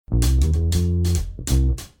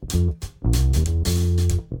Hi,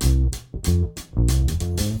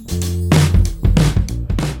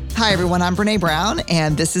 everyone. I'm Brené Brown,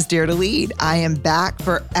 and this is Dare to Lead. I am back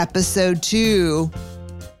for episode 2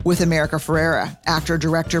 with America Ferrera, actor,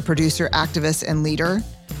 director, producer, activist, and leader,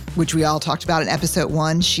 which we all talked about in episode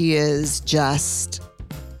 1. She is just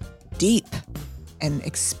deep and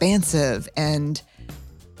expansive and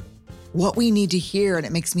what we need to hear. And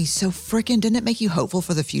it makes me so freaking, didn't it make you hopeful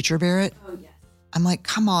for the future, Barrett? Oh, yes. I'm like,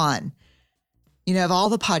 come on. You know, of all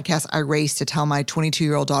the podcasts I raced to tell my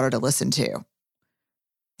 22-year-old daughter to listen to,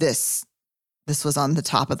 this was on the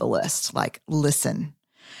top of the list. Like, listen,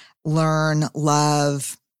 learn,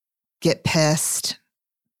 love, get pissed,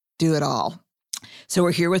 do it all. So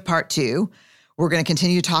we're here with part 2. We're going to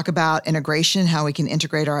continue to talk about integration, how we can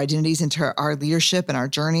integrate our identities into our leadership and our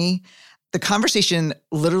journey. The conversation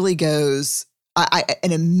literally goes,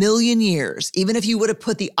 in a million years, even if you would have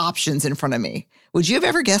put the options in front of me, would you have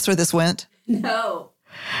ever guessed where this went? No,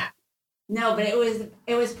 but it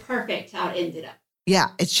was perfect how it ended up. Yeah,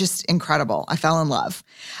 it's just incredible. I fell in love.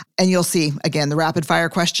 And you'll see, again, the rapid fire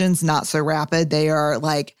questions, not so rapid. They are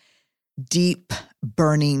like deep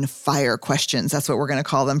burning fire questions. That's what we're going to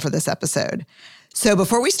call them for this episode. So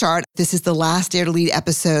before we start, this is the last Dare to Lead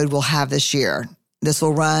episode we'll have this year. This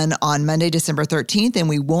will run on Monday, December 13th, and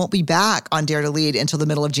we won't be back on Dare to Lead until the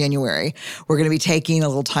middle of January. We're going to be taking a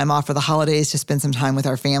little time off for the holidays to spend some time with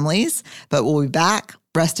our families, but we'll be back,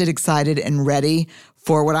 rested, excited, and ready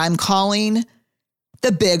for what I'm calling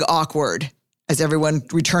the big awkward, as everyone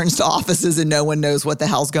returns to offices and no one knows what the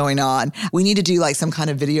hell's going on. We need to do like some kind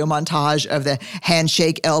of video montage of the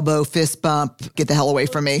handshake, elbow, fist bump, get the hell away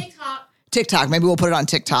from me. TikTok. Maybe we'll put it on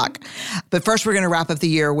TikTok. But first, we're going to wrap up the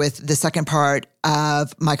year with the second part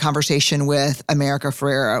of my conversation with America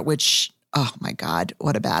Ferrera, which, oh my God,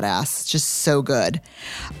 what a badass. Just so good.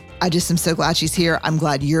 I just am so glad she's here. I'm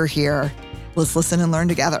glad you're here. Let's listen and learn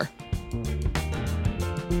together.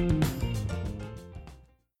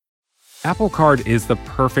 Apple Card is the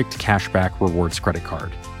perfect cashback rewards credit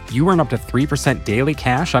card. You earn up to 3% daily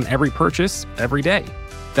cash on every purchase every day.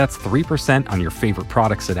 That's 3% on your favorite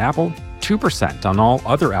products at Apple, 2% on all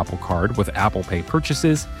other Apple Card with Apple Pay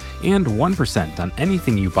purchases, and 1% on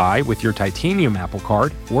anything you buy with your titanium Apple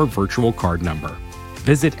Card or virtual card number.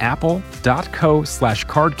 Visit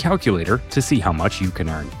apple.co/card calculator to see how much you can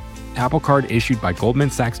earn. Apple Card issued by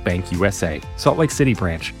Goldman Sachs Bank USA, Salt Lake City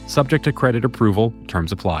branch, subject to credit approval,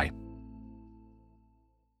 terms apply.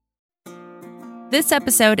 This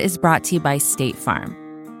episode is brought to you by State Farm.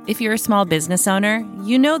 If you're a small business owner,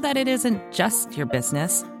 you know that it isn't just your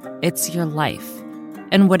business, it's your life.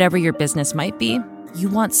 And whatever your business might be, you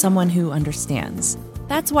want someone who understands.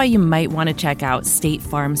 That's why you might want to check out State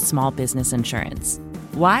Farm Small Business Insurance.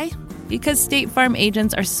 Why? Because State Farm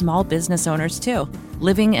agents are small business owners too,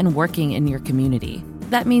 living and working in your community.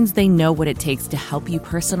 That means they know what it takes to help you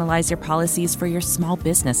personalize your policies for your small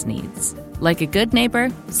business needs. Like a good neighbor,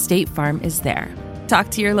 State Farm is there. Talk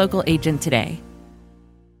to your local agent today.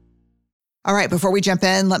 All right, before we jump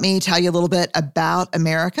in, let me tell you a little bit about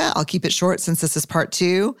America. I'll keep it short since this is part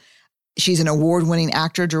 2. She's an award-winning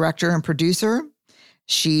actor, director, and producer.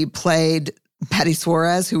 She played Betty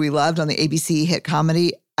Suarez, who we loved on the ABC hit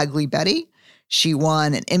comedy Ugly Betty. She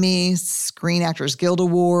won an Emmy, Screen Actors Guild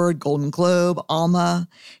Award, Golden Globe, Alma.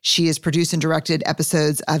 She has produced and directed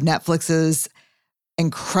episodes of Netflix's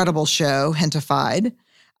incredible show, Hentified.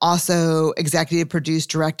 Also executive produced,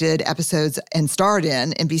 directed episodes and starred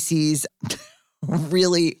in NBC's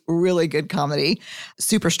really, really good comedy,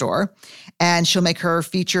 Superstore. And she'll make her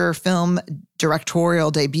feature film directorial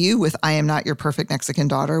debut with I Am Not Your Perfect Mexican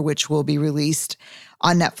Daughter, which will be released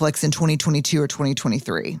on Netflix in 2022 or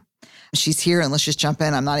 2023. She's here, and let's just jump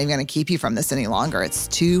in. I'm not even going to keep you from this any longer. It's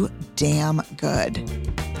too damn good.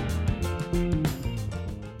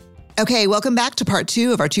 Okay, welcome back to part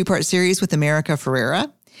 2 of our 2-part series with America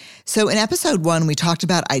Ferrera. So in episode 1, we talked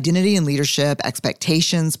about identity and leadership,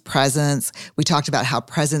 expectations, presence. We talked about how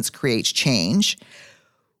presence creates change.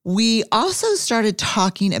 We also started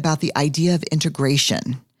talking about the idea of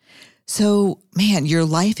integration. So, man, your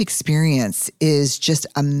life experience is just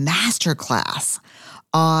a masterclass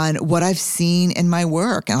on what I've seen in my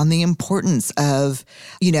work and on the importance of,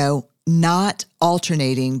 not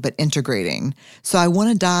alternating, but integrating. So I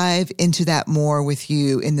want to dive into that more with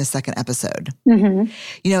you in the second episode. Mm-hmm.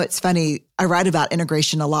 It's funny. I write about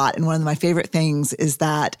integration a lot. And one of my favorite things is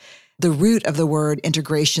that the root of the word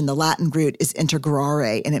integration, the Latin root is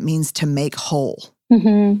integrare, and it means to make whole.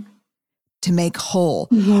 Mm-hmm. To make whole.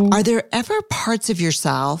 Mm-hmm. Are there ever parts of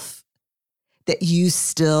yourself that you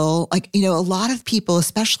still, a lot of people,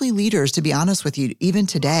 especially leaders, to be honest with you, even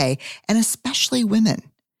today, and especially women,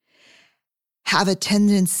 have a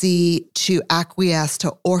tendency to acquiesce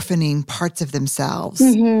to orphaning parts of themselves,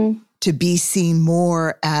 to be seen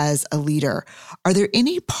more as a leader. Are there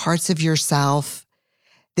any parts of yourself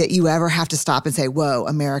that you ever have to stop and say, whoa,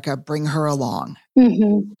 America, bring her along?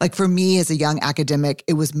 Like for me as a young academic,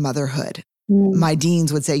 it was motherhood. My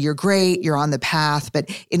deans would say, you're great, you're on the path, but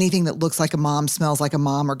anything that looks like a mom, smells like a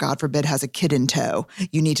mom, or God forbid has a kid in tow,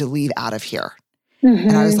 you need to leave out of here.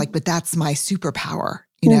 And I was like, but that's my superpower.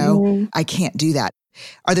 You know, I can't do that.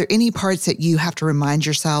 Are there any parts that you have to remind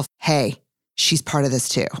yourself, hey, she's part of this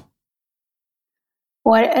too?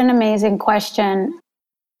 What an amazing question.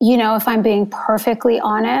 You know, if I'm being perfectly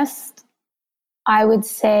honest, I would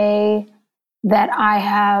say that I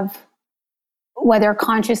have, whether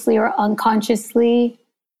consciously or unconsciously,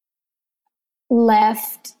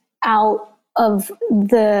 left out of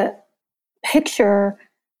the picture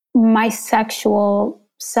my sexual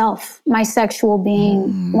self, my sexual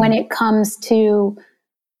being when it comes to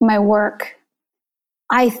my work.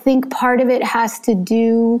 I think part of it has to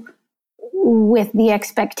do with the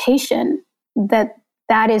expectation that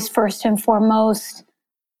that is first and foremost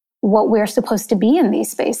what we're supposed to be in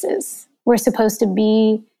these spaces. We're supposed to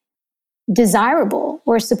be desirable.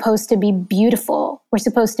 We're supposed to be beautiful. We're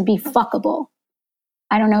supposed to be fuckable.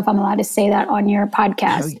 I don't know if I'm allowed to say that on your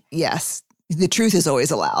podcast. Oh, yes. The truth is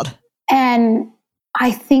always allowed. And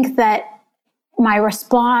I think that my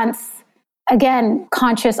response, again,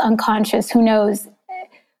 conscious, unconscious, who knows,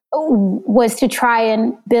 was to try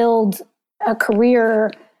and build a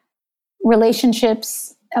career,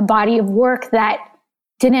 relationships, a body of work that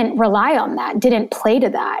didn't rely on that, didn't play to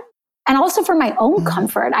that. And also for my own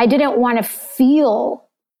comfort, I didn't want to feel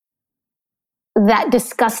that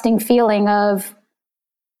disgusting feeling of,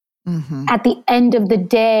 at the end of the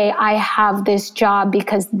day, I have this job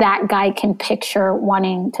because that guy can picture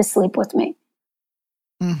wanting to sleep with me.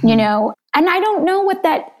 You know, and I don't know what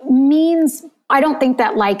that means. I don't think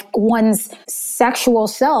that like one's sexual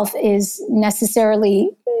self is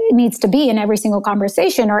necessarily needs to be in every single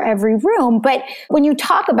conversation or every room. But when you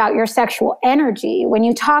talk about your sexual energy, when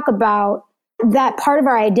you talk about that part of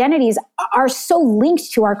our identities are so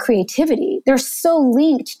linked to our creativity. They're so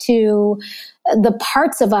linked to the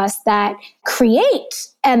parts of us that create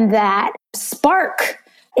and that spark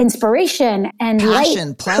inspiration and passion,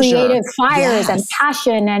 light, pleasure, creative fires and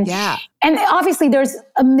passion. And obviously there's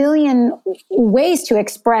a million ways to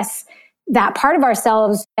express that part of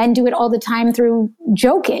ourselves and do it all the time through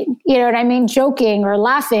joking. You know what I mean? Joking or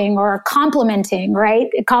laughing or complimenting, right?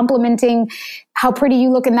 Complimenting how pretty you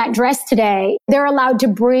look in that dress today. They're allowed to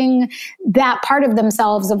bring that part of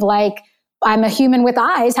themselves of like, I'm a human with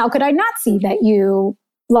eyes. How could I not see that you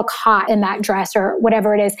look hot in that dress or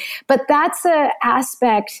whatever it is? But that's an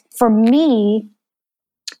aspect for me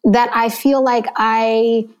that I feel like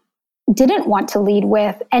I didn't want to lead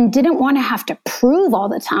with and didn't want to have to prove all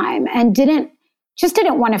the time and didn't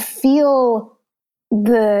want to feel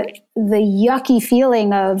the yucky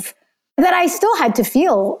feeling of that I still had to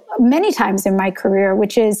feel many times in my career,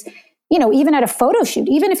 which is, you know, even at a photo shoot,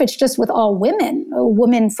 even if it's just with all women, a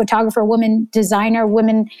woman photographer, woman designer,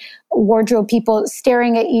 women wardrobe people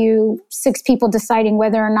staring at you, 6 people deciding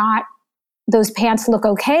whether or not those pants look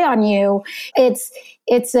okay on you. It's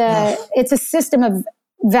a system of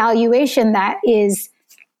valuation that is,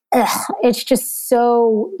 it's just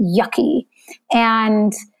so yucky.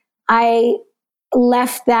 And I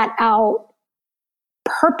left that out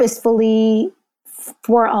purposefully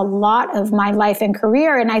for a lot of my life and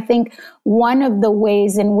career. And I think one of the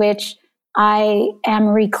ways in which I am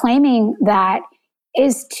reclaiming that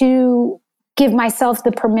is to give myself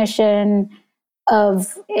the permission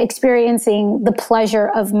of experiencing the pleasure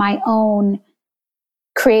of my own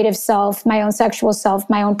creative self, my own sexual self,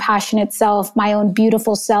 my own passionate self, my own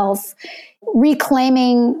beautiful self,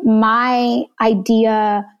 reclaiming my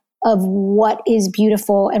idea of what is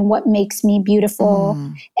beautiful and what makes me beautiful.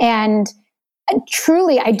 And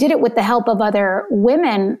truly, I did it with the help of other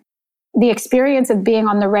women. The experience of being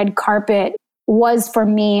on the red carpet was for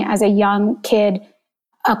me as a young kid,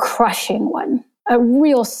 a crushing one. A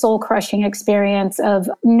real soul-crushing experience of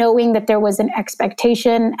knowing that there was an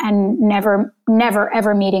expectation and never,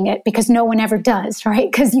 ever meeting it because no one ever does,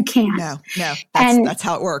 right? Because you can't. No, and that's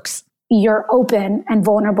how it works. You're open and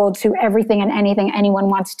vulnerable to everything and anything anyone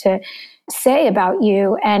wants to say about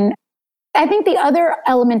you. And I think the other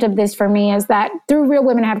element of this for me is that through Real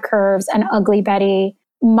Women Have Curves and Ugly Betty,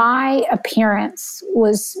 my appearance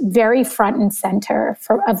was very front and center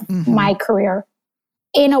of my career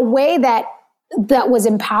in a way that that was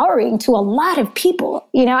empowering to a lot of people.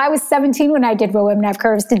 You know, I was 17 when I did Real Women Have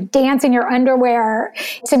Curves. To dance in your underwear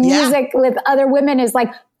to music with other women is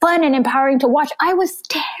like fun and empowering to watch. I was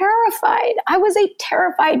terrified. I was a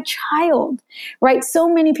terrified child, right? So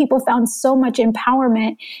many people found so much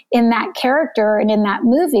empowerment in that character and in that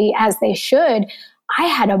movie, as they should. I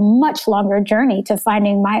had a much longer journey to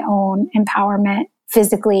finding my own empowerment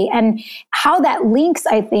physically, and how that links,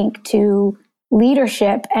 I think, to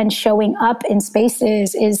leadership and showing up in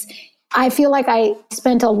spaces is, I feel like I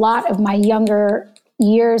spent a lot of my younger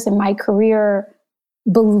years in my career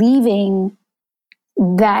believing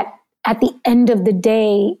that at the end of the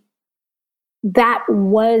day, that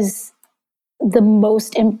was the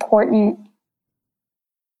most important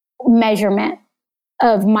measurement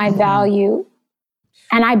of my value.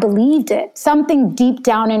 And I believed it. Something deep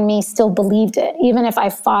down in me still believed it. Even if I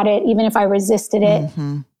fought it, even if I resisted it,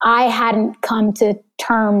 I hadn't come to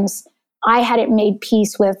terms. I hadn't made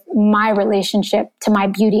peace with my relationship to my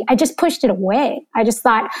beauty. I just pushed it away. I just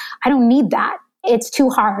thought, I don't need that. It's too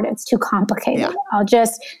hard. It's too complicated. I'll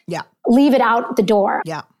just leave it out the door.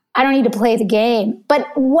 I don't need to play the game. But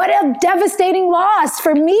what a devastating loss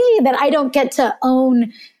for me that I don't get to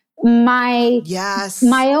own my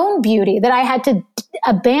own beauty, that I had to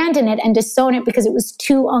abandon it and disown it because it was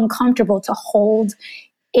too uncomfortable to hold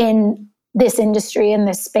in this industry, in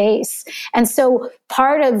this space. And so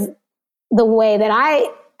part of the way that I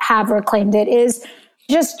have reclaimed it is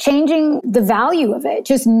just changing the value of it,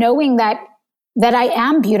 just knowing that I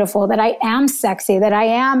am beautiful, that I am sexy, that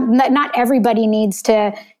not everybody needs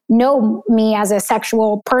to know me as a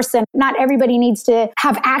sexual person. Not everybody needs to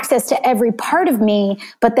have access to every part of me,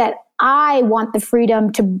 but that I want the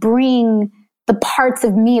freedom to bring the parts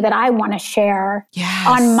of me that I want to share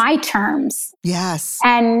on my terms.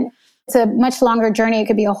 And it's a much longer journey. It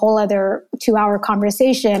could be a whole other 2-hour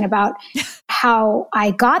conversation about how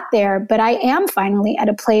I got there. But I am finally at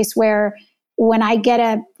a place where when I get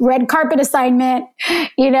a red carpet assignment,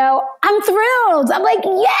 you know, I'm thrilled. I'm like,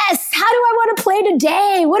 yes, how do I want to play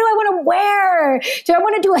today? What do I want to wear? Do I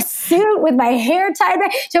want to do a suit with my hair tied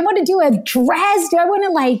back? Do I want to do a dress? Do I want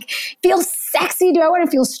to like feel sexy? Do I want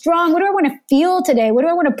to feel strong? What do I want to feel today? What do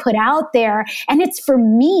I want to put out there? And it's for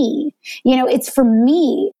me, you know, it's for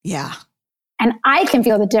me. And I can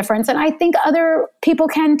feel the difference. And I think other people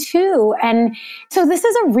can too. And so this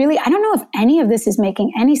is I don't know if any of this is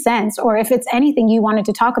making any sense or if it's anything you wanted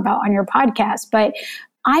to talk about on your podcast, but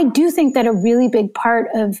I do think that a really big part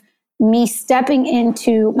of me stepping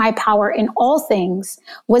into my power in all things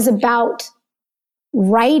was about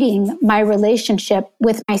writing my relationship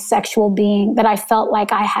with my sexual being that I felt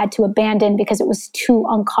like I had to abandon because it was too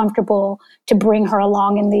uncomfortable to bring her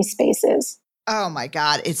along in these spaces. Oh my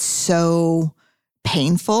God, it's so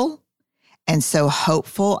painful and so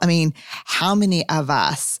hopeful. I mean, how many of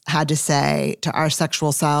us had to say to our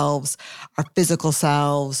sexual selves, our physical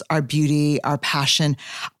selves, our beauty, our passion,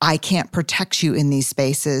 I can't protect you in these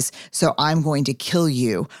spaces, so I'm going to kill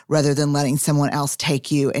you rather than letting someone else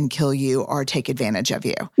take you and kill you or take advantage of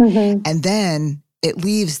you. And then it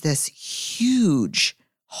leaves this huge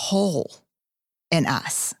hole in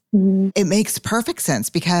us. It makes perfect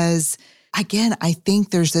sense because again, I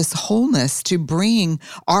think there's this wholeness to bring.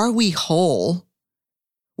 Are we whole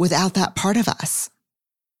without that part of us?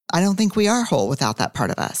 I don't think we are whole without that part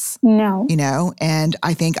of us. No. You know, and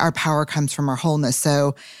I think our power comes from our wholeness.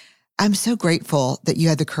 So I'm so grateful that you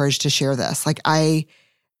had the courage to share this. Like, I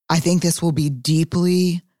think this will be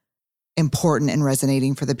deeply important and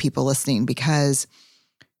resonating for the people listening because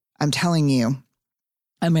I'm telling you,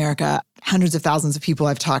 America, hundreds of thousands of people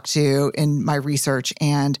I've talked to in my research,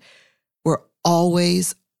 and we're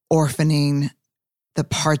always orphaning the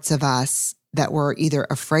parts of us that we're either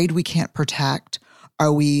afraid we can't protect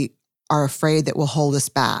or we are afraid that will hold us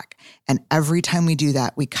back. And every time we do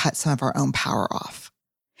that, we cut some of our own power off.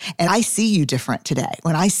 And I see you different today.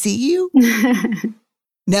 When I see you,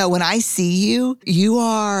 when I see you, you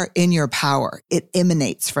are in your power. It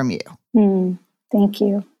emanates from you. Thank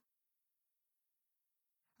you.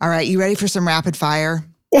 All right, you ready for some rapid fire?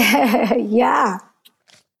 Yeah.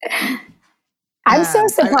 I'm so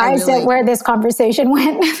surprised at where this conversation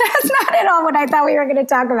went. That's not at all what I thought we were going to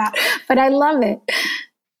talk about, but I love it.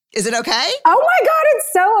 Is it okay? Oh my God,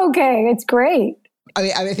 it's so okay. It's great. I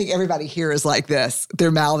mean, I think everybody here is like this. They're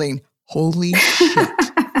mouthing, holy shit.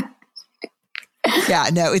 Yeah,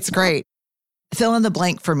 no, it's great. Fill in the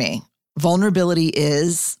blank for me. Vulnerability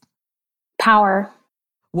is? Power.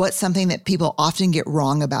 What's something that people often get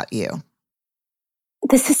wrong about you?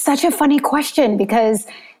 This is such a funny question because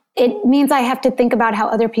it means I have to think about how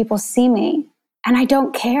other people see me, and I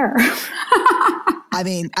don't care. I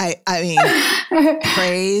mean,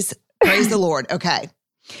 praise the Lord. Okay.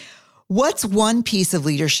 What's one piece of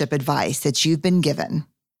leadership advice that you've been given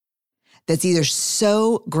that's either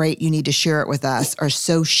so great you need to share it with us or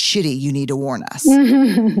so shitty you need to warn us?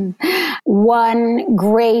 One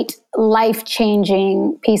great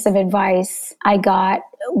life-changing piece of advice I got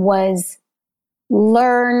was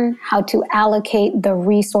learn how to allocate the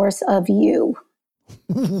resource of you.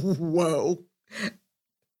 Whoa.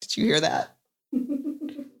 Did you hear that?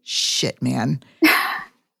 Shit, man.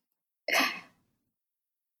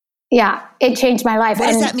 Yeah, it changed my life. What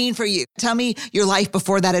does that mean for you? Tell me your life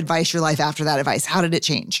before that advice, your life after that advice. How did it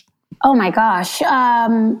change? Oh my gosh.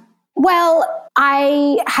 Well,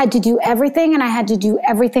 I had to do everything, and I had to do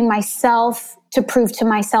everything myself to prove to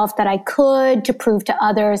myself that I could, to prove to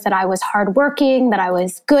others that I was hardworking, that I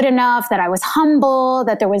was good enough, that I was humble,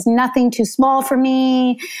 that there was nothing too small for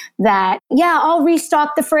me, that, yeah, I'll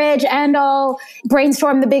restock the fridge and I'll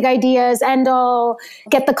brainstorm the big ideas and I'll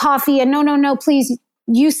get the coffee and no, please,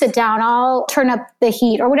 you sit down, I'll turn up the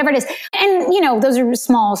heat or whatever it is. And, those are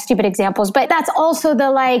small, stupid examples, but that's also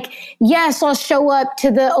the yes, I'll show up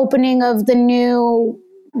to the opening of the new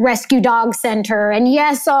rescue dog center. And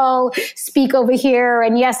yes, I'll speak over here.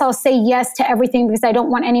 And yes, I'll say yes to everything because I don't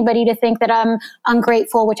want anybody to think that I'm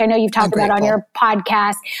ungrateful, which I know you've talked about on your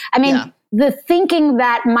podcast. I mean, the thinking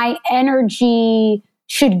that my energy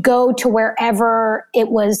should go to wherever it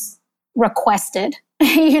was requested,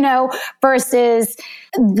 versus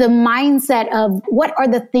the mindset of what are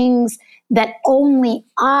the things that only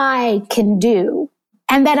I can do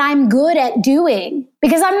and that I'm good at doing,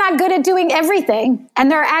 because I'm not good at doing everything. And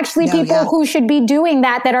there are actually people who should be doing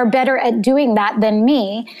that are better at doing that than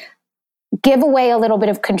me. Give away a little bit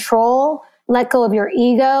of control, let go of your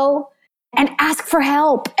ego, and ask for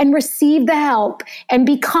help and receive the help and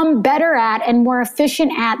become better at and more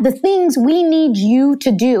efficient at the things we need you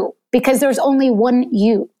to do, because there's only one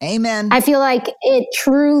you. Amen. I feel like it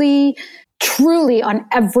truly on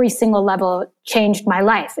every single level changed my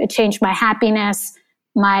life. It changed my happiness,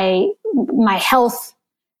 my health.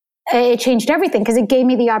 It changed everything because it gave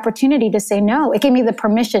me the opportunity to say no. It gave me the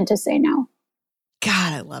permission to say no.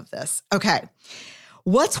 God, I love this. Okay.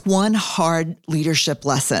 What's one hard leadership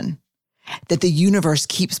lesson that the universe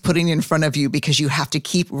keeps putting in front of you because you have to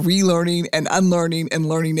keep relearning and unlearning and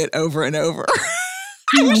learning it over and over?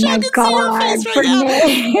 I wish I could see her face right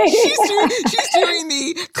now. She's doing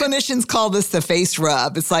the clinicians call this the face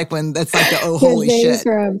rub. It's like that's like the oh holy shit.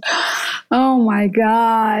 Rub. Oh my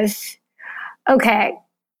gosh. Okay.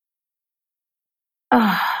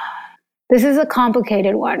 This is a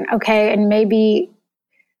complicated one. Okay, and maybe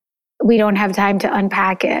we don't have time to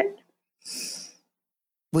unpack it.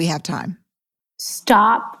 We have time.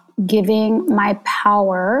 Stop giving my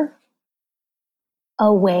power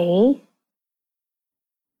away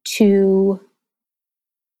to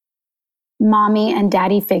mommy and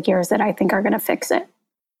daddy figures that I think are going to fix it.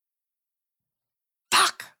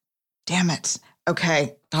 Fuck. Damn it.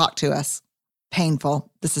 Okay. Talk to us. Painful.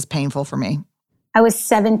 This is painful for me. I was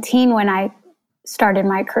 17 when I started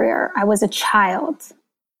my career. I was a child.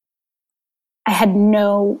 I had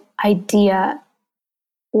no idea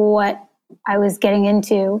what I was getting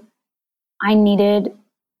into. I needed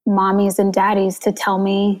mommies and daddies to tell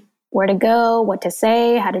me where to go, what to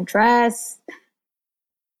say, how to dress.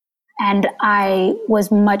 And I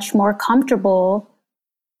was much more comfortable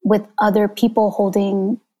with other people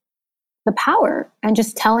holding the power and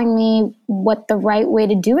just telling me what the right way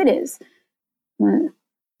to do it is,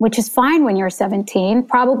 which is fine when you're 17,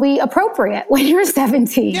 probably appropriate when you're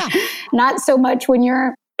 17. Yeah. Not so much when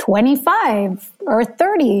you're 25 or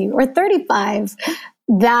 30 or 35.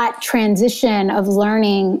 That transition of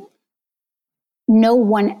learning no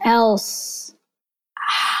one else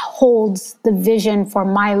holds the vision for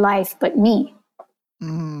my life but me.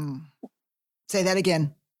 Say that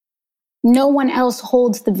again. No one else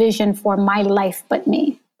holds the vision for my life but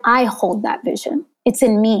me. I hold that vision. It's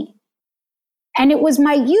in me. And it was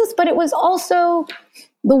my youth, but it was also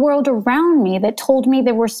the world around me that told me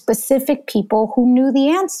there were specific people who knew the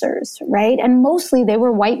answers, right? And mostly they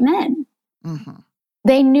were white men. Mm-hmm.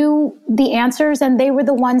 They knew the answers, and they were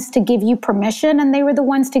the ones to give you permission, and they were the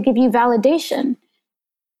ones to give you validation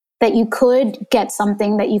that you could get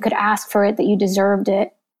something, that you could ask for it, that you deserved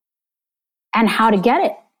it, and how to get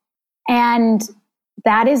it. And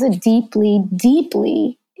that is a deeply,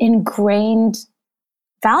 deeply ingrained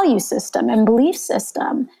value system and belief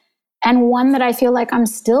system, and one that I feel like I'm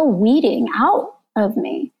still weeding out of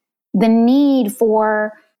me. The need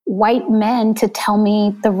for white men to tell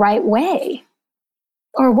me the right way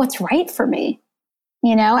or what's right for me.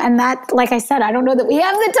 And that, like I said, I don't know that we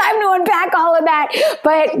have the time to unpack all of that,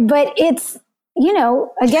 but it's,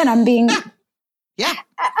 again, I'm being, yeah,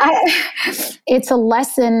 it's a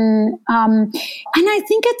lesson. And I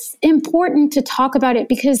think it's important to talk about it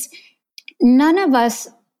because none of us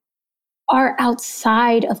are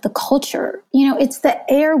outside of the culture. It's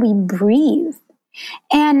the air we breathe.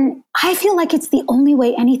 And I feel like it's the only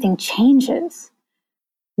way anything changes.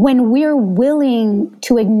 When we're willing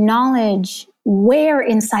to acknowledge where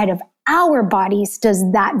inside of our bodies does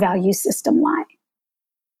that value system lie?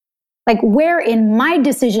 Like, where in my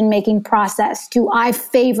decision-making process do I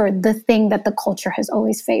favor the thing that the culture has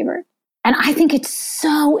always favored? And I think it's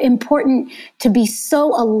so important to be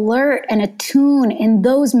so alert and attuned in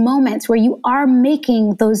those moments where you are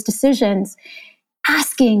making those decisions,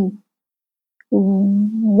 asking,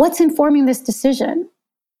 what's informing this decision?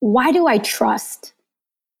 Why do I trust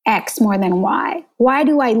X more than Y? Why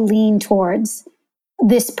do I lean towards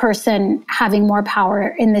this person having more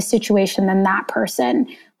power in this situation than that person?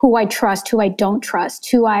 Who I trust, who I don't trust,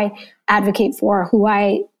 who I advocate for, who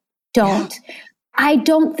I don't. Yeah. I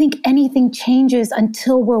don't think anything changes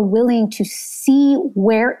until we're willing to see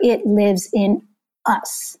where it lives in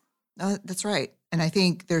us. That's right. And I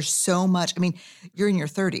think there's so much. I mean, you're in your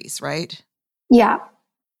 30s, right? Yeah.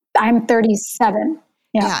 I'm 37.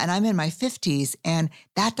 Yeah. And I'm in my 50s, and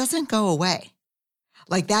that doesn't go away.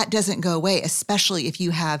 Like, that doesn't go away, especially if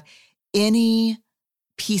you have any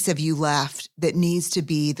piece of you left that needs to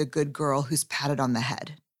be the good girl who's patted on the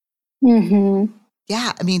head. Mm-hmm.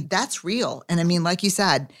 Yeah. I mean, that's real. And I mean, like you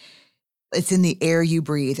said, it's in the air you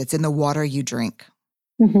breathe. It's in the water you drink.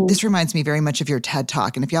 Mm-hmm. This reminds me very much of your TED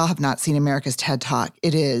Talk. And if y'all have not seen America's TED Talk,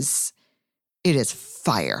 it is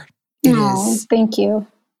fire. Thank you.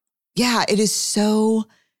 Yeah, it is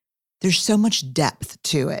there's so much depth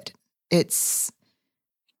to it. It's,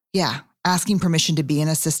 asking permission to be in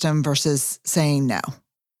a system versus saying no.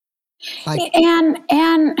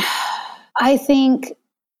 And I think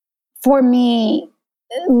for me,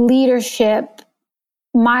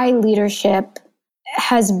 my leadership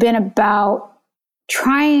has been about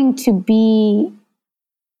trying to be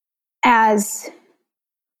as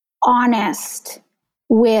honest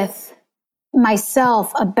with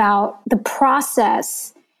myself about the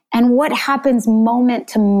process and what happens moment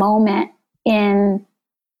to moment in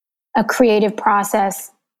a creative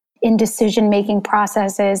process, in decision-making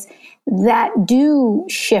processes that do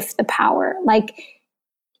shift the power. Like,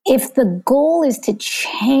 if the goal is to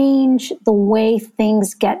change the way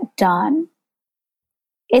things get done,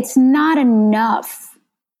 it's not enough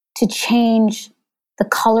to change the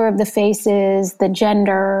color of the faces, the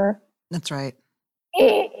gender. That's right.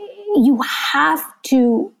 You have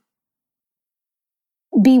to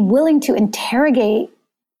be willing to interrogate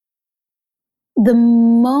the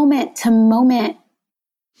moment-to-moment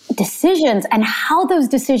decisions and how those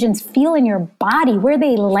decisions feel in your body, where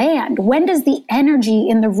they land. When does the energy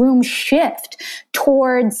in the room shift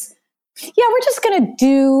towards, we're just going to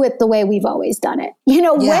do it the way we've always done it?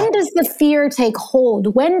 When does the fear take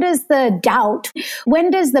hold? When does the doubt? When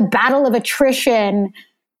does the battle of attrition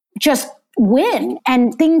just win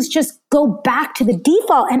and things just go back to the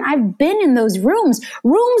default? And I've been in those rooms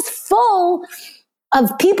full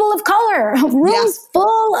of people of color, rooms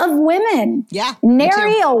full of women. Yeah.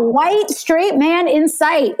 Nary a white straight man in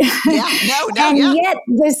sight. Yeah. And yet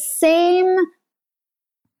the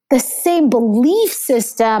same belief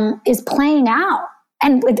system is playing out.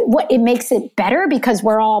 And what it makes it better because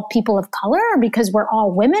we're all people of color or because we're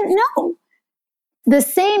all women? No. The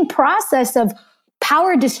same process of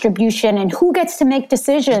power distribution and who gets to make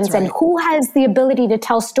decisions and who has the ability to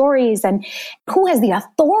tell stories and who has the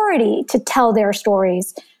authority to tell their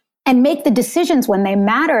stories and make the decisions when they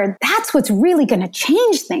matter. That's what's really going to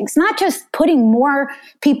change things, not just putting more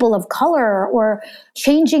people of color or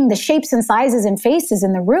changing the shapes and sizes and faces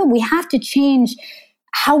in the room. We have to change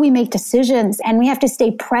how we make decisions, and we have to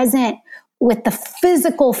stay present with the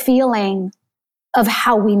physical feeling of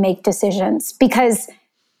how we make decisions, because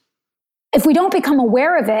if we don't become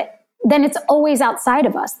aware of it, then it's always outside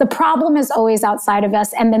of us. The problem is always outside of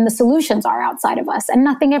us, and then the solutions are outside of us, and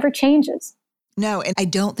nothing ever changes. No, and I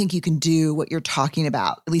don't think you can do what you're talking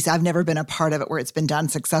about. At least I've never been a part of it where it's been done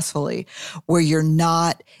successfully, where you're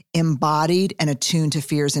not embodied and attuned to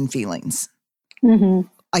fears and feelings. Mm-hmm.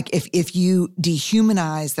 Like if you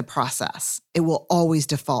dehumanize the process, it will always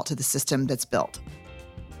default to the system that's built.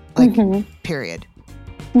 Like, period.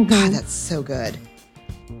 Mm-hmm. God, that's so good.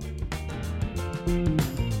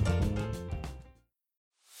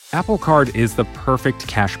 Apple Card is the perfect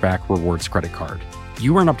cashback rewards credit card.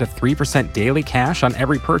 you earn up to 3% daily cash on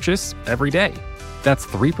every purchase every day. That's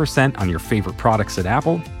 3% on your favorite products at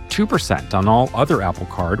Apple, 2% on all other Apple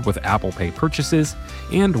Card with Apple Pay purchases,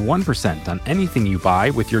 and 1% on anything you buy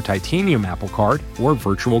with your titanium Apple Card or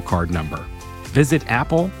virtual card number. Visit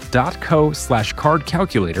apple.co/card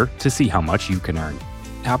calculator to see how much you can earn.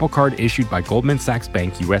 Apple Card issued by Goldman Sachs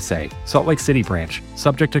Bank USA, Salt Lake City branch,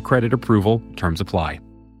 subject to credit approval, terms apply.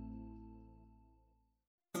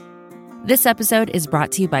 This episode is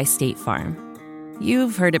brought to you by State Farm.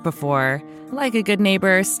 You've heard it before. Like a good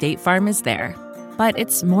neighbor, State Farm is there. But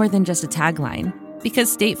it's more than just a tagline,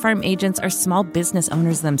 because State Farm agents are small business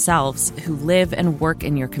owners themselves who live and work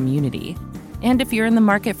in your community. And if you're in the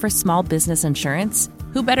market for small business insurance,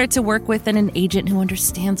 who better to work with than an agent who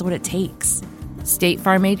understands what it takes? State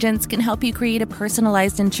Farm agents can help you create a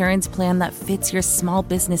personalized insurance plan that fits your small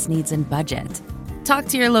business needs and budget. Talk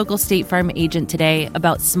to your local State Farm agent today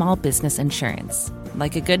about small business insurance.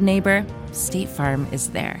 Like a good neighbor, State Farm is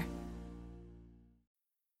there.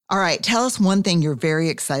 All right, tell us one thing you're very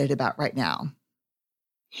excited about right now.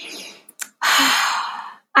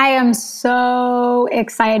 I am so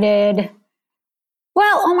excited.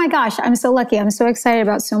 Well, oh my gosh, I'm so lucky. I'm so excited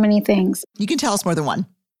about so many things. You can tell us more than one.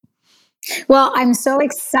 Well, I'm so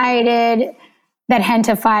excited that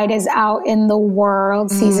Hentified is out in the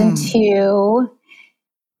world, season 2,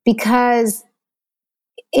 because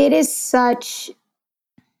it is such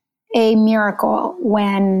a miracle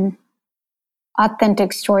when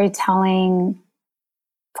authentic storytelling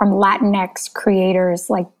from Latinx creators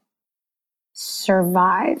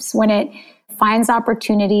survives, when it finds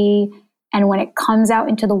opportunity and when it comes out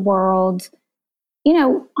into the world. You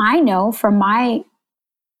know, I know from my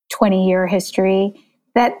 20-year history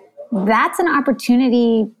that's an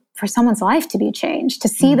opportunity for someone's life to be changed, to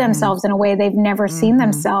see themselves in a way they've never seen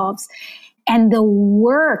themselves. And the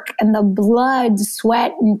work and the blood,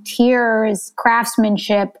 sweat, and tears,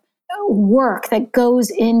 craftsmanship, work that goes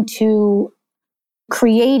into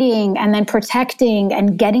creating and then protecting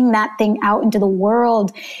and getting that thing out into the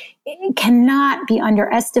world, it cannot be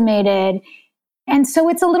underestimated. And so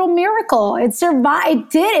it's a little miracle. It survived. It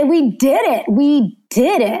did it. We did it. We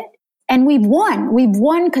did it. And we've won. We've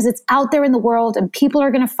won because it's out there in the world and people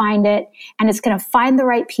are going to find it and it's going to find the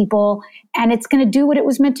right people and it's going to do what it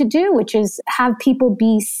was meant to do, which is have people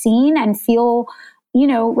be seen and feel,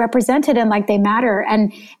 represented and like they matter.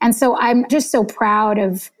 And so I'm just so proud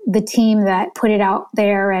of the team that put it out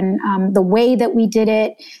there and the way that we did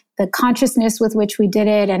it, the consciousness with which we did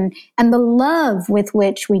it, and the love with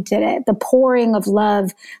which we did it, the pouring of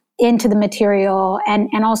love into the material and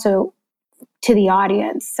also to the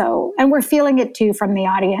audience. So, and we're feeling it too from the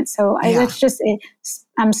audience. So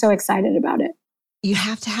I'm so excited about it. You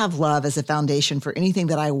have to have love as a foundation for anything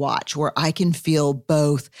that I watch, where I can feel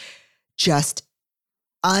both just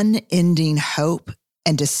unending hope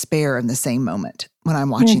and despair in the same moment when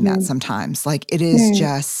I'm watching that sometimes. It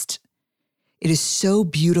is it is so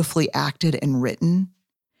beautifully acted and written.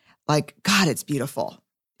 God, it's beautiful.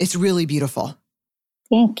 It's really beautiful.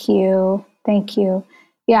 Thank you. Thank you.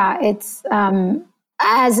 Yeah, it's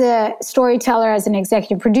as a storyteller, as an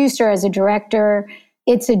executive producer, as a director,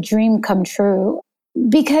 it's a dream come true.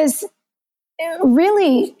 Because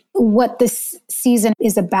really what this season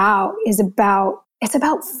is about it's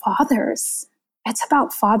about fathers. It's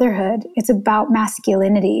about fatherhood. It's about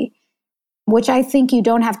masculinity, which I think you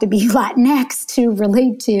don't have to be Latinx to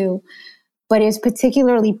relate to, but is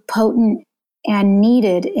particularly potent and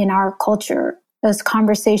needed in our culture. This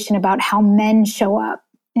conversation about how men show up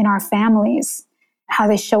in our families, how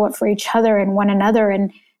they show up for each other and one another.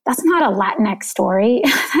 And that's not a Latinx story.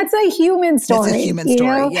 That's a human story. It's a human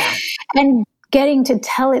story, yeah. And getting to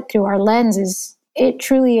tell it through our lens it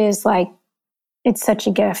truly is it's such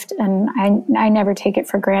a gift. And I never take it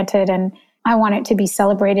for granted. And I want it to be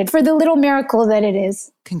celebrated for the little miracle that it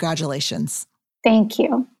is. Congratulations. Thank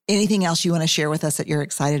you. Anything else you want to share with us that you're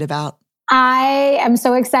excited about? I am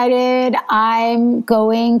so excited. I'm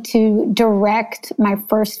going to direct my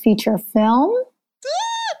first feature film.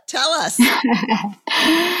 Tell us.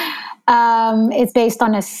 It's based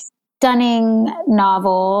on a stunning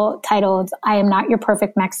novel titled I Am Not Your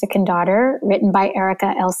Perfect Mexican Daughter, written by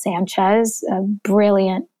Erica L. Sanchez, a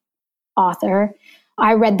brilliant author.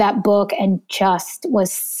 I read that book and just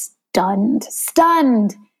was stunned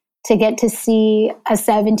to get to see a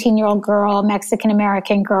 17-year-old girl,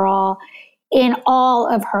 Mexican-American girl, in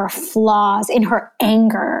all of her flaws, in her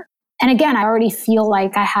anger. And again, I already feel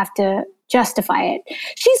like I have to justify it.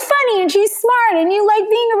 She's funny and she's smart and you like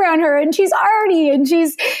being around her and she's arty and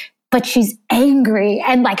she's but she's angry.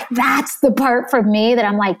 And like, that's the part for me that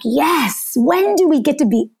I'm like, yes, when do we get to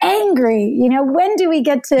be angry? You know, when do we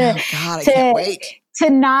get to, I can't wait. To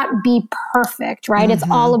not be perfect, right? It's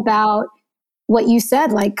all about what you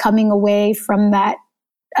said, like coming away from that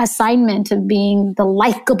assignment of being the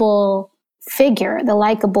likable figure, the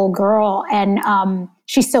likable girl. And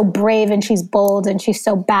she's so brave and she's bold and she's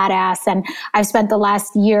so badass. And I've spent the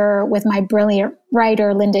last year with my brilliant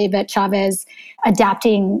writer, Linda Yvette Chavez,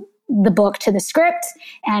 adapting the book to the script.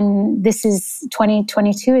 And this is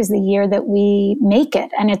 2022 is the year that we make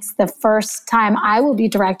it. And it's the first time I will be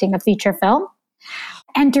directing a feature film.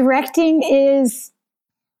 And directing is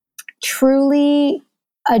truly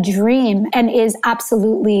a dream and is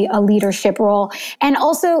absolutely a leadership role, and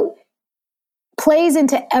also plays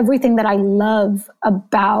into everything that I love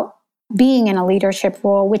about being in a leadership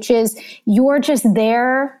role, which is you're just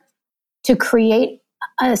there to create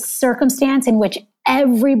a circumstance in which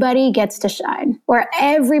everybody gets to shine, where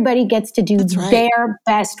everybody gets to do their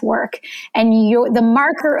best work. And the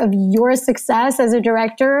marker of your success as a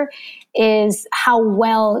director is how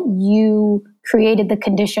well you created the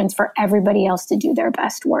conditions for everybody else to do their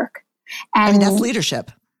best work. And I mean, that's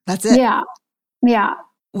leadership. That's it. Yeah. Yeah.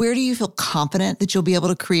 Where do you feel confident that you'll be able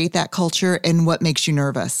to create that culture, and what makes you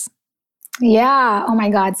nervous? Yeah. Oh my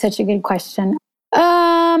God. Such a good question.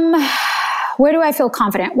 Where do I feel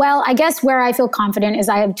confident? Well, I guess where I feel confident is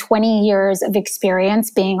I have 20 years of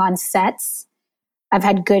experience being on sets. I've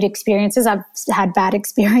had good experiences. I've had bad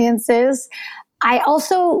experiences. I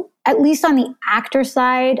also, at least on the actor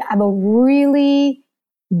side, I have a really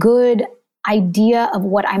good idea of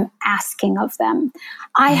what I'm asking of them.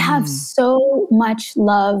 I have so much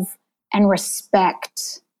love and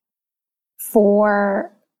respect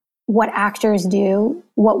for what actors do,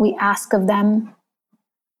 what we ask of them,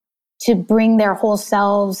 to bring their whole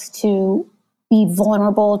selves, to be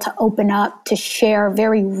vulnerable, to open up, to share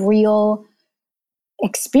very real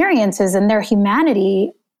experiences and their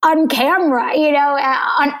humanity on camera, you know,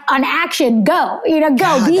 on action, go, you know, go,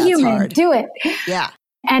 God, be human, hard. Do it. Yeah.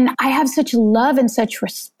 And I have such love and such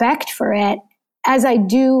respect for it, as I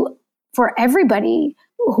do for everybody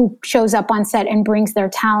who shows up on set and brings their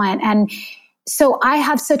talent. And so I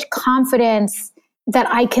have such confidence that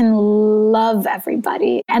I can love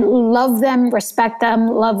everybody and love them, respect them,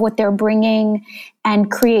 love what they're bringing,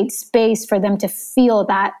 and create space for them to feel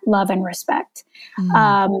that love and respect,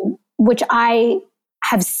 which I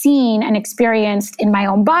have seen and experienced in my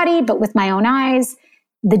own body, but with my own eyes,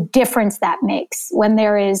 the difference that makes when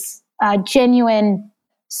there is genuine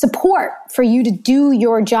support for you to do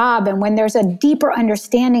your job, and when there's a deeper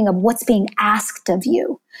understanding of what's being asked of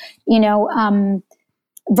you, you know,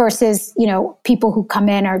 versus, you know, people who come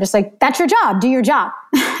in are just like, that's your job, do your job,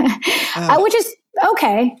 which is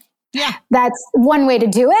okay. Yeah. That's one way to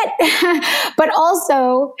do it. But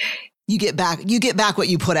also, you get back what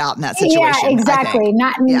you put out in that situation. Yeah, exactly.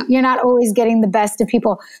 You're not always getting the best of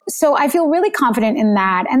people. So I feel really confident in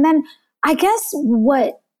that. And then I guess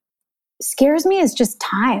what scares me is just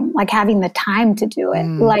time, like having the time to do it.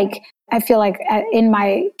 Like, I feel like in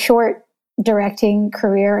my short directing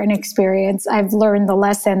career and experience, I've learned the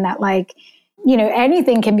lesson that, like, you know,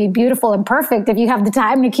 anything can be beautiful and perfect if you have the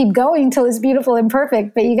time to keep going till it's beautiful and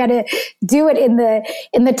perfect, but you got to do it in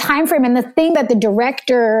the time frame. And the thing that the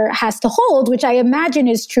director has to hold, which I imagine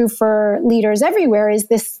is true for leaders everywhere, is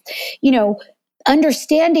this, you know,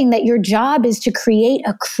 understanding that your job is to create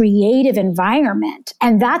a creative environment.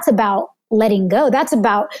 And that's about letting go. That's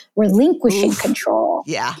about relinquishing control.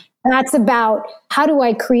 Yeah. That's about, how do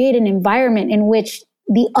I create an environment in which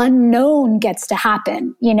the unknown gets to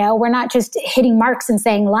happen? You know, we're not just hitting marks and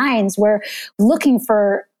saying lines. We're looking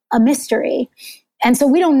for a mystery. And so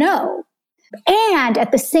we don't know. And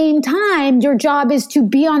at the same time, your job is to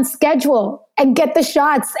be on schedule and get the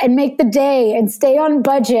shots and make the day and stay on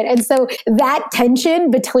budget. And so that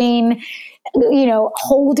tension between, you know,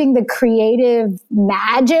 holding the creative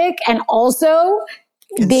magic and also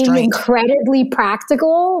being incredibly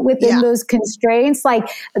practical within those constraints, like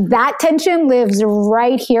that tension lives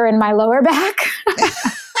right here in my lower back.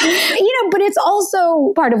 You know, but it's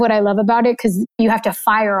also part of what I love about it, because you have to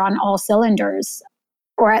fire on all cylinders,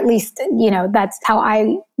 or at least, you know, that's how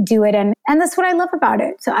I do it. And that's what I love about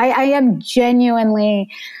it. So I am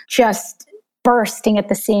genuinely just bursting at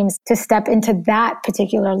the seams to step into that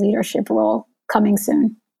particular leadership role coming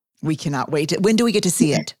soon. We cannot wait. When do we get to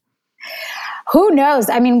see it? Who knows?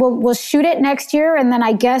 I mean, we'll shoot it next year. And then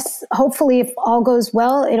I guess, hopefully, if all goes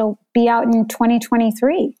well, it'll be out in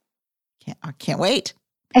 2023. I can't wait.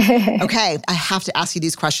 Okay. I have to ask you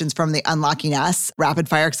these questions from the Unlocking Us rapid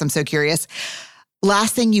fire, because I'm so curious.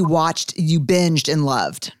 Last thing you watched, you binged and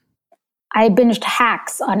loved? I binged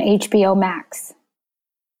Hacks on HBO Max.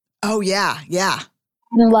 Oh, yeah. Yeah.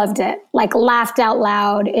 And loved it. Like laughed out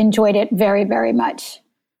loud, enjoyed it very, very much.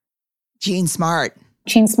 Jean Smart.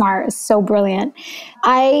 Jean Smart is so brilliant.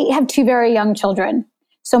 I have 2 very young children.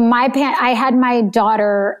 So I had my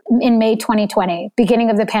daughter in May 2020, beginning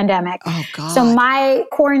of the pandemic. Oh, God. So my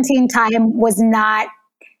quarantine time was not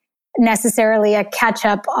necessarily a catch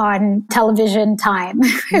up on television time.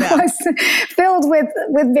 It was filled with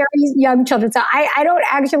very young children. So I don't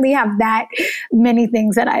actually have that many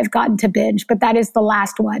things that I've gotten to binge, but that is the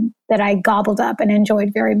last one that I gobbled up and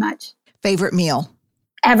enjoyed very much. Favorite meal?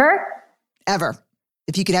 Ever?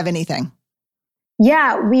 If you could have anything.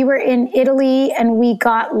 Yeah, we were in Italy and we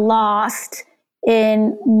got lost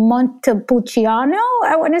in Montepulciano,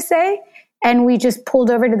 I want to say. And we just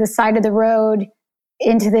pulled over to the side of the road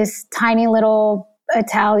into this tiny little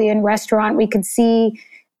Italian restaurant. We could see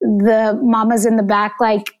the mamas in the back,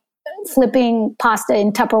 like flipping pasta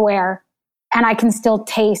in Tupperware. And I can still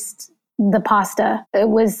taste the pasta. It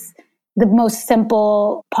was the most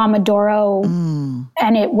simple pomodoro.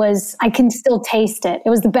 And I can still taste it. It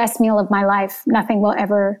was the best meal of my life. Nothing will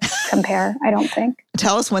ever compare, I don't think.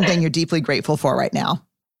 Tell us one thing you're deeply grateful for right now.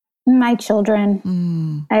 My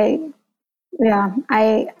children. I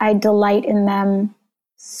delight in them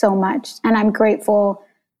so much. And I'm grateful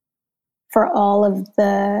for all of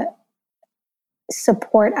the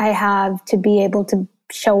support I have to be able to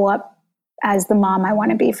show up as the mom I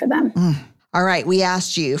want to be for them. All right. We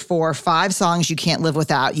asked you for 5 songs you can't live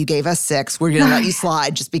without. You gave us 6. We're going to let you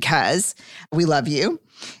slide just because we love you.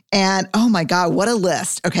 And oh my God, what a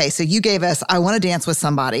list. Okay. So you gave us I Want to Dance with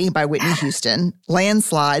Somebody by Whitney Houston,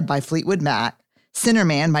 Landslide by Fleetwood Mac,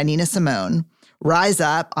 Sinnerman by Nina Simone, Rise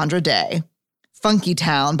Up, Andra Day, Funky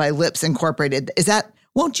Town by Lips Incorporated. Is that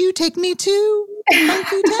Won't You Take Me to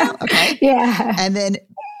Funky Town? Okay. Yeah. And then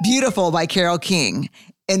Beautiful by Carole King.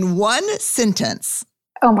 In one sentence,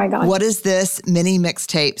 oh my God, what does this mini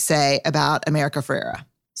mixtape say about America Ferrera?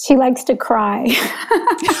 She likes to cry.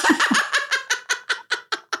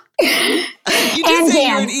 You did say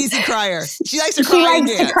you're an easy crier. She likes to cry and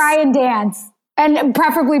dance. She likes to cry and dance. And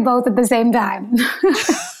preferably both at the same time.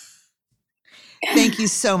 Thank you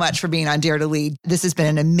so much for being on Dare to Lead. This has been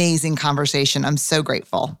an amazing conversation. I'm so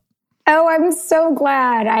grateful. Oh, I'm so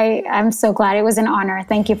glad. I'm so glad. It was an honor.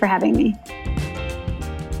 Thank you for having me.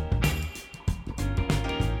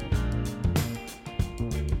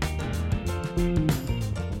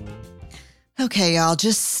 Okay, y'all,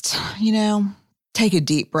 just, take a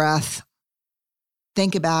deep breath.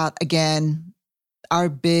 Think about, again, our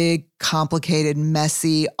big, complicated,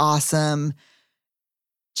 messy, awesome,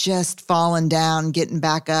 just falling down, getting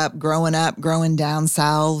back up, growing down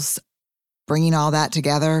selves, bringing all that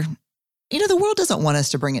together. The world doesn't want us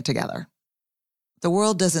to bring it together. The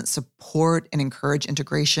world doesn't support and encourage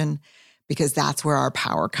integration because that's where our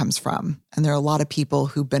power comes from. And there are a lot of people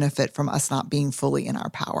who benefit from us not being fully in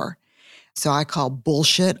our power. So I call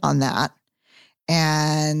bullshit on that.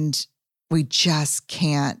 And we just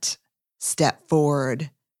can't step forward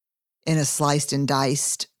in a sliced and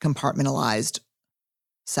diced, compartmentalized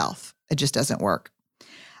self. It just doesn't work.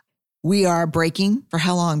 We are breaking for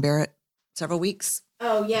how long, Barrett? Several weeks?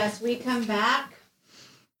 Oh, yes. We come back.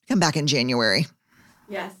 Come back in January.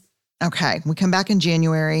 Yes. Okay. We come back in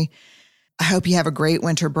January. I hope you have a great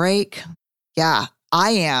winter break. Yeah,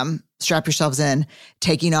 I am. Strap yourselves in,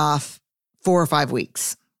 taking off 4 or 5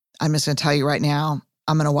 weeks. I'm just going to tell you right now,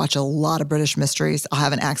 I'm going to watch a lot of British mysteries. I'll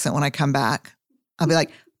have an accent when I come back. I'll be like,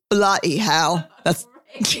 bloody hell. That's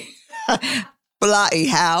bloody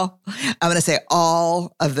hell. I'm going to say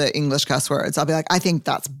all of the English cuss words. I'll be like, I think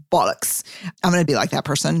that's bollocks. I'm going to be like that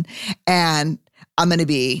person. And I'm going to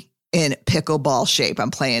be in pickleball shape. I'm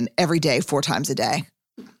playing every day, 4 times a day.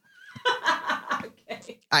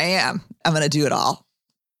 Okay. I am. I'm going to do it all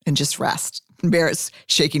and just rest. Barrett's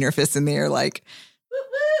shaking her fists in the air like,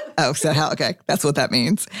 oh, is that how? Okay, that's what that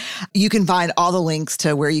means. You can find all the links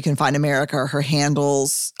to where you can find America, her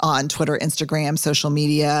handles on Twitter, Instagram, social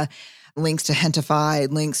media, links to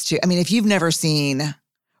Hentified, links to, if you've never seen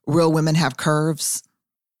Real Women Have Curves,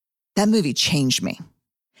 that movie changed me.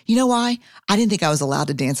 You know why? I didn't think I was allowed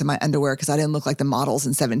to dance in my underwear because I didn't look like the models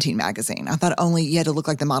in 17 magazine. I thought only you had to look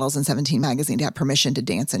like the models in 17 magazine to have permission to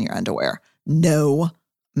dance in your underwear. No,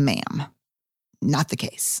 ma'am. Not the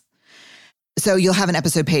case. So you'll have an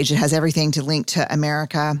episode page that has everything to link to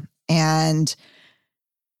America. And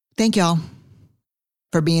thank y'all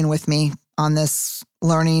for being with me on this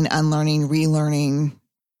learning, unlearning, relearning,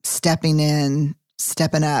 stepping in,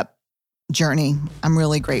 stepping up journey. I'm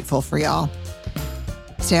really grateful for y'all.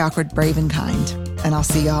 Stay awkward, brave, and kind. And I'll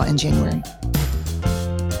see y'all in January.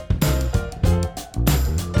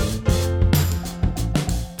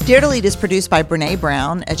 Dare to Lead is produced by Brené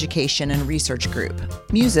Brown Education and Research Group.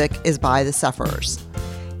 Music is by The Sufferers.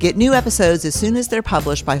 Get new episodes as soon as they're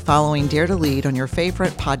published by following Dare to Lead on your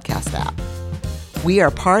favorite podcast app. We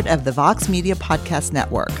are part of the Vox Media Podcast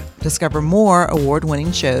Network. Discover more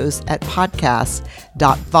award-winning shows at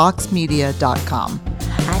podcast.voxmedia.com.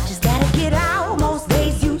 I just gotta get out most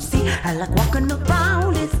days, you see. I like walking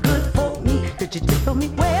around, it's good for me. Could you tell me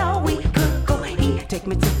where we could go eat? Take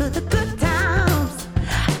me to the good times.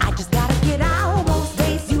 I just gotta get out most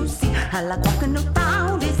days, you see. I like walking around.